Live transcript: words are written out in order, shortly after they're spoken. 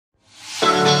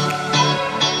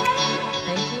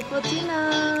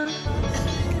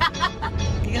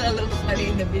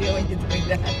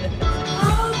that.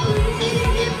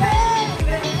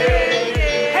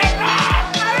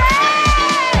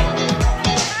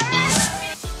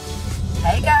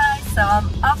 Hey guys, so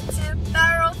I'm off to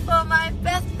Barrel for my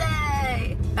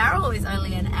birthday. Barrel is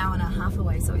only an hour and a half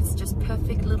away, so it's just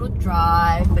perfect little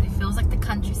drive, but it feels like the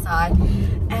countryside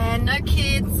and no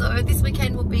kids. So this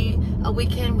weekend will be a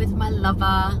weekend with my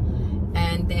lover,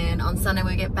 and then on Sunday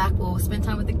when we get back we'll spend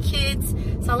time with the kids.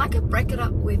 So I like to break it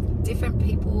up with different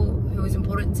people who is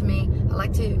important to me. I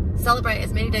like to celebrate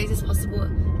as many days as possible,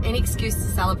 any excuse to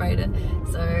celebrate it.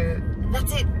 So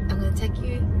that's it. I'm going to take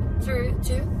you through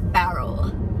to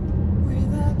Barrel.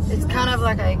 It's kind of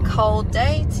like a cold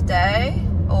day today,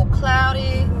 all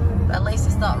cloudy, but at least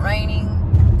it's not raining.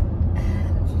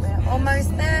 And we're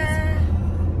almost there.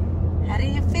 How do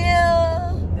you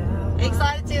feel?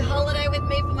 Excited to holiday with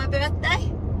me for my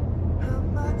birthday?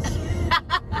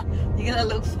 You're gonna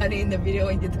look funny in the video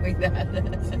when you're doing that.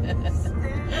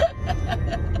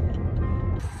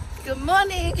 Good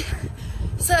morning.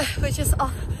 So we're just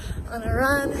off on a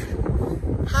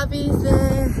run. Hubby's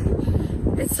there.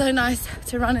 It's so nice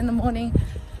to run in the morning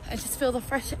and just feel the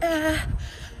fresh air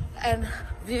and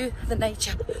view the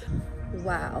nature.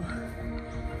 Wow.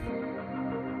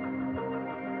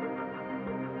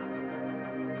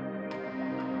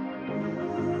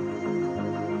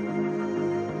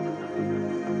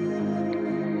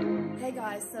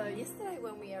 So yesterday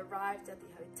when we arrived at the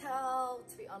hotel,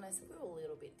 to be honest, we were a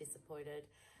little bit disappointed.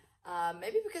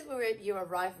 Maybe because you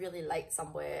arrive really late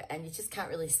somewhere and you just can't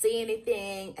really see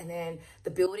anything, and then the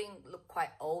building looked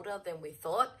quite older than we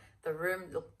thought. The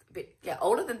room looked a bit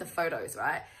older than the photos,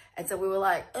 right? And so we were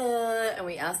like, and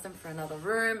we asked them for another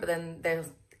room, but then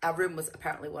our room was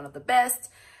apparently one of the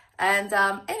best. And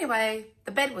anyway,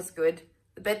 the bed was good.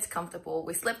 The bed's comfortable.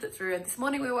 We slept it through, and this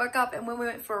morning we woke up, and when we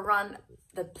went for a run,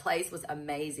 the place was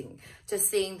amazing. Just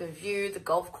seeing the view, the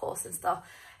golf course and stuff.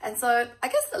 And so I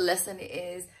guess the lesson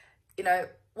is, you know,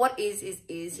 what is,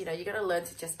 you know, you got to learn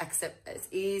to just accept as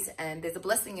is, and there's a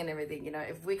blessing in everything. You know,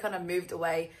 if we kind of moved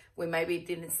away, we maybe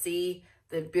didn't see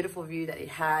the beautiful view that it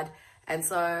had. And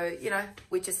so, you know,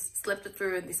 we just slept it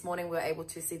through, and this morning we were able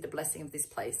to see the blessing of this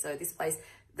place. So this place,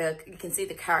 you can see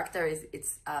the character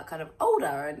it's kind of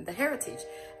older, and the heritage,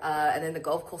 and then the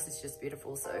golf course is just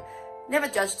beautiful. So never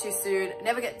judge too soon,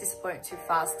 never get disappointed too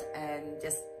fast, and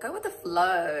just go with the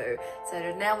flow.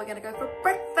 So now we're gonna go for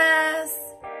breakfast.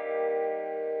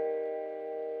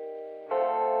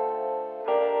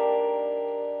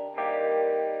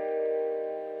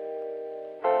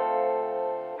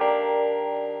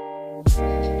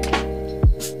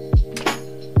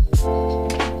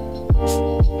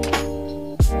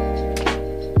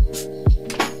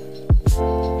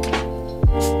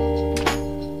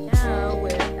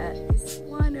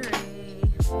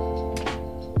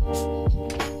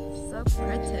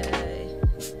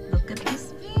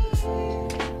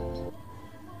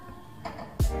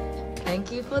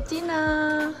 Thank you for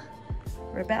dinner.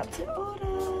 We're about to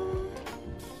order.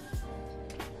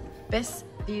 Best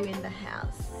view in the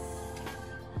house.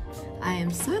 I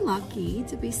am so lucky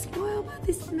to be spoiled by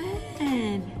this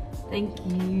man. Thank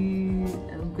you.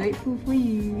 I'm grateful for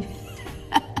you.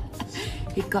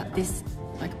 He got this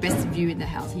like best view in the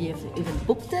house. He even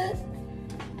booked it.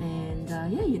 And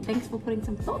yeah, thanks for putting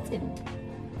some thoughts in.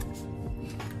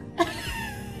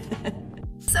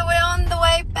 So we're on the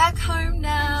way back home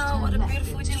now. What a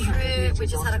beautiful trip. We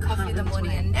just had a coffee in the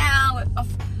morning, and now we're off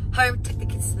home, took the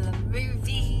kids to the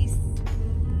movies.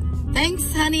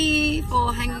 Thanks, honey,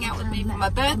 for hanging out with me for my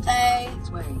birthday.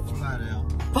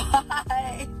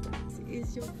 Bye. This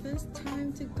is your first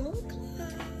time to golf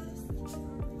class.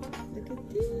 Look at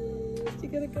this.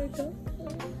 You're gonna go golf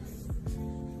class.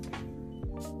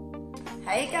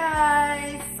 Hey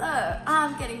guys, so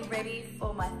I'm getting ready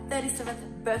for my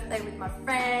 37th birthday with my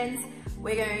friends.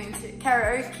 We're going to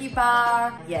karaoke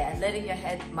bar. Yeah, letting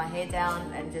my hair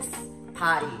down and just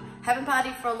party. Haven't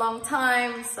partied for a long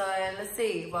time, so let's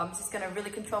see. Well, I'm just gonna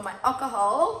really control my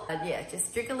alcohol. And yeah,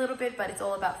 just drink a little bit, but it's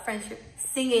all about friendship,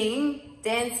 singing,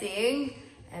 dancing,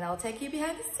 and I'll take you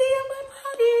behind the scene of my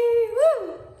party.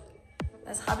 Woo!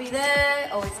 There's hubby there,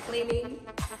 always cleaning.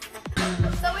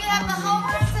 So we have the whole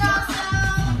room to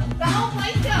ourselves, the whole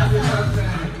place to ourselves.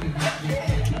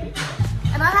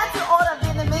 And I had to order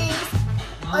Vietnamese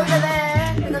over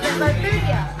there because there's no food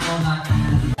here.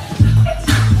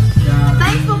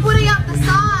 Thanks for putting up the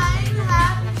sign.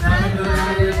 Happy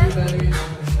birthday.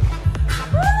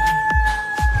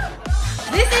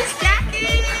 This is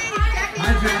Jackie.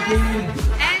 Hi, Jackie.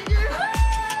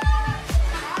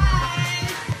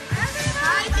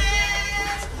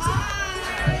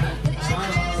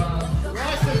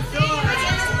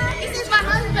 This is my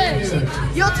husband.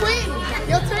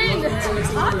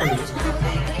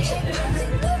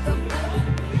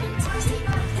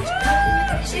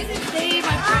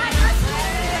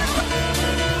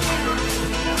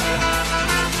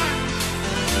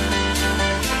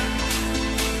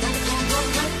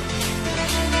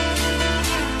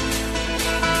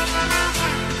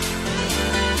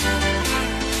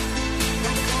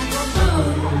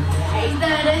 Ain't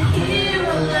that a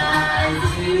hero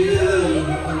like you?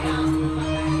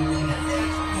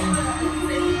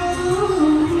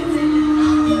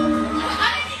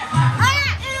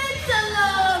 It's a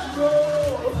love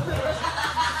roll.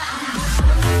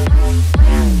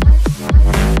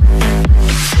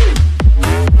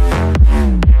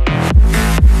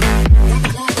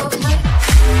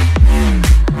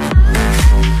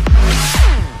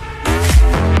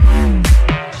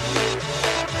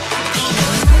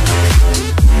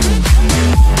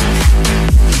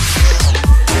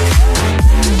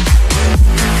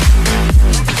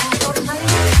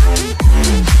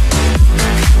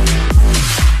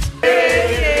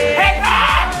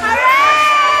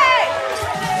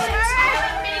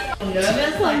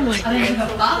 Nervous, like I don't give a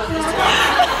fuck.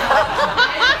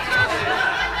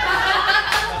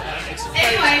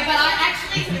 Anyway, but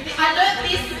I learned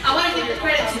this. I want to give the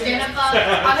credit to Jennifer.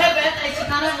 On her birthday, she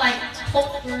kind of like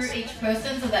talked through each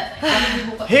person so that other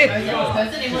people got to know each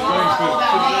person. It was all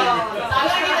about me. So I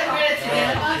want to give the credit to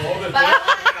Jennifer. But I want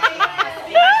to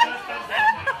say,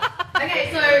 okay,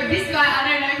 so this guy, I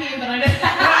don't know him, but I know.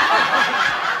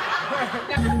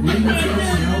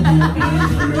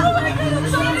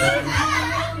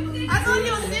 I thought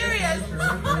you were serious.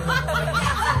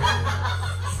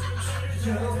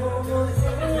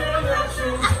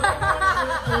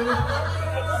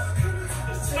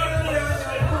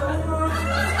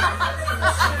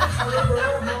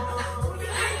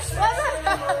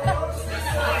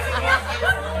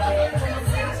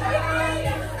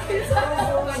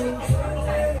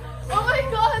 Oh my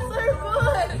god, it's so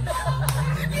good.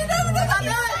 You know what I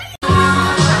know.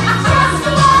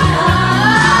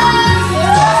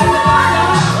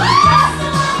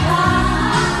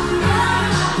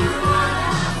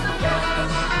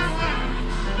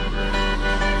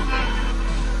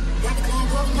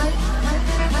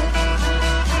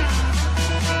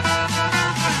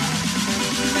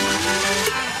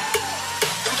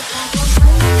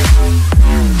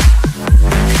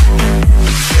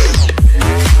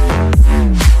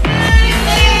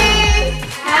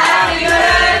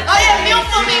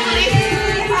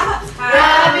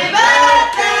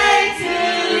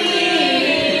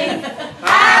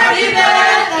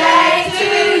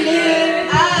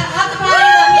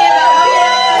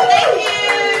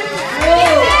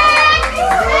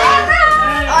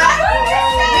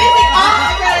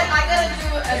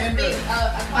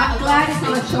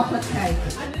 Chocolate cake.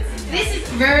 This is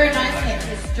very nice cake.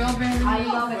 It's strawberry. I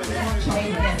love it.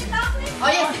 Chocolate. Oh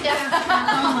yes, it does.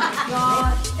 Oh my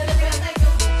god.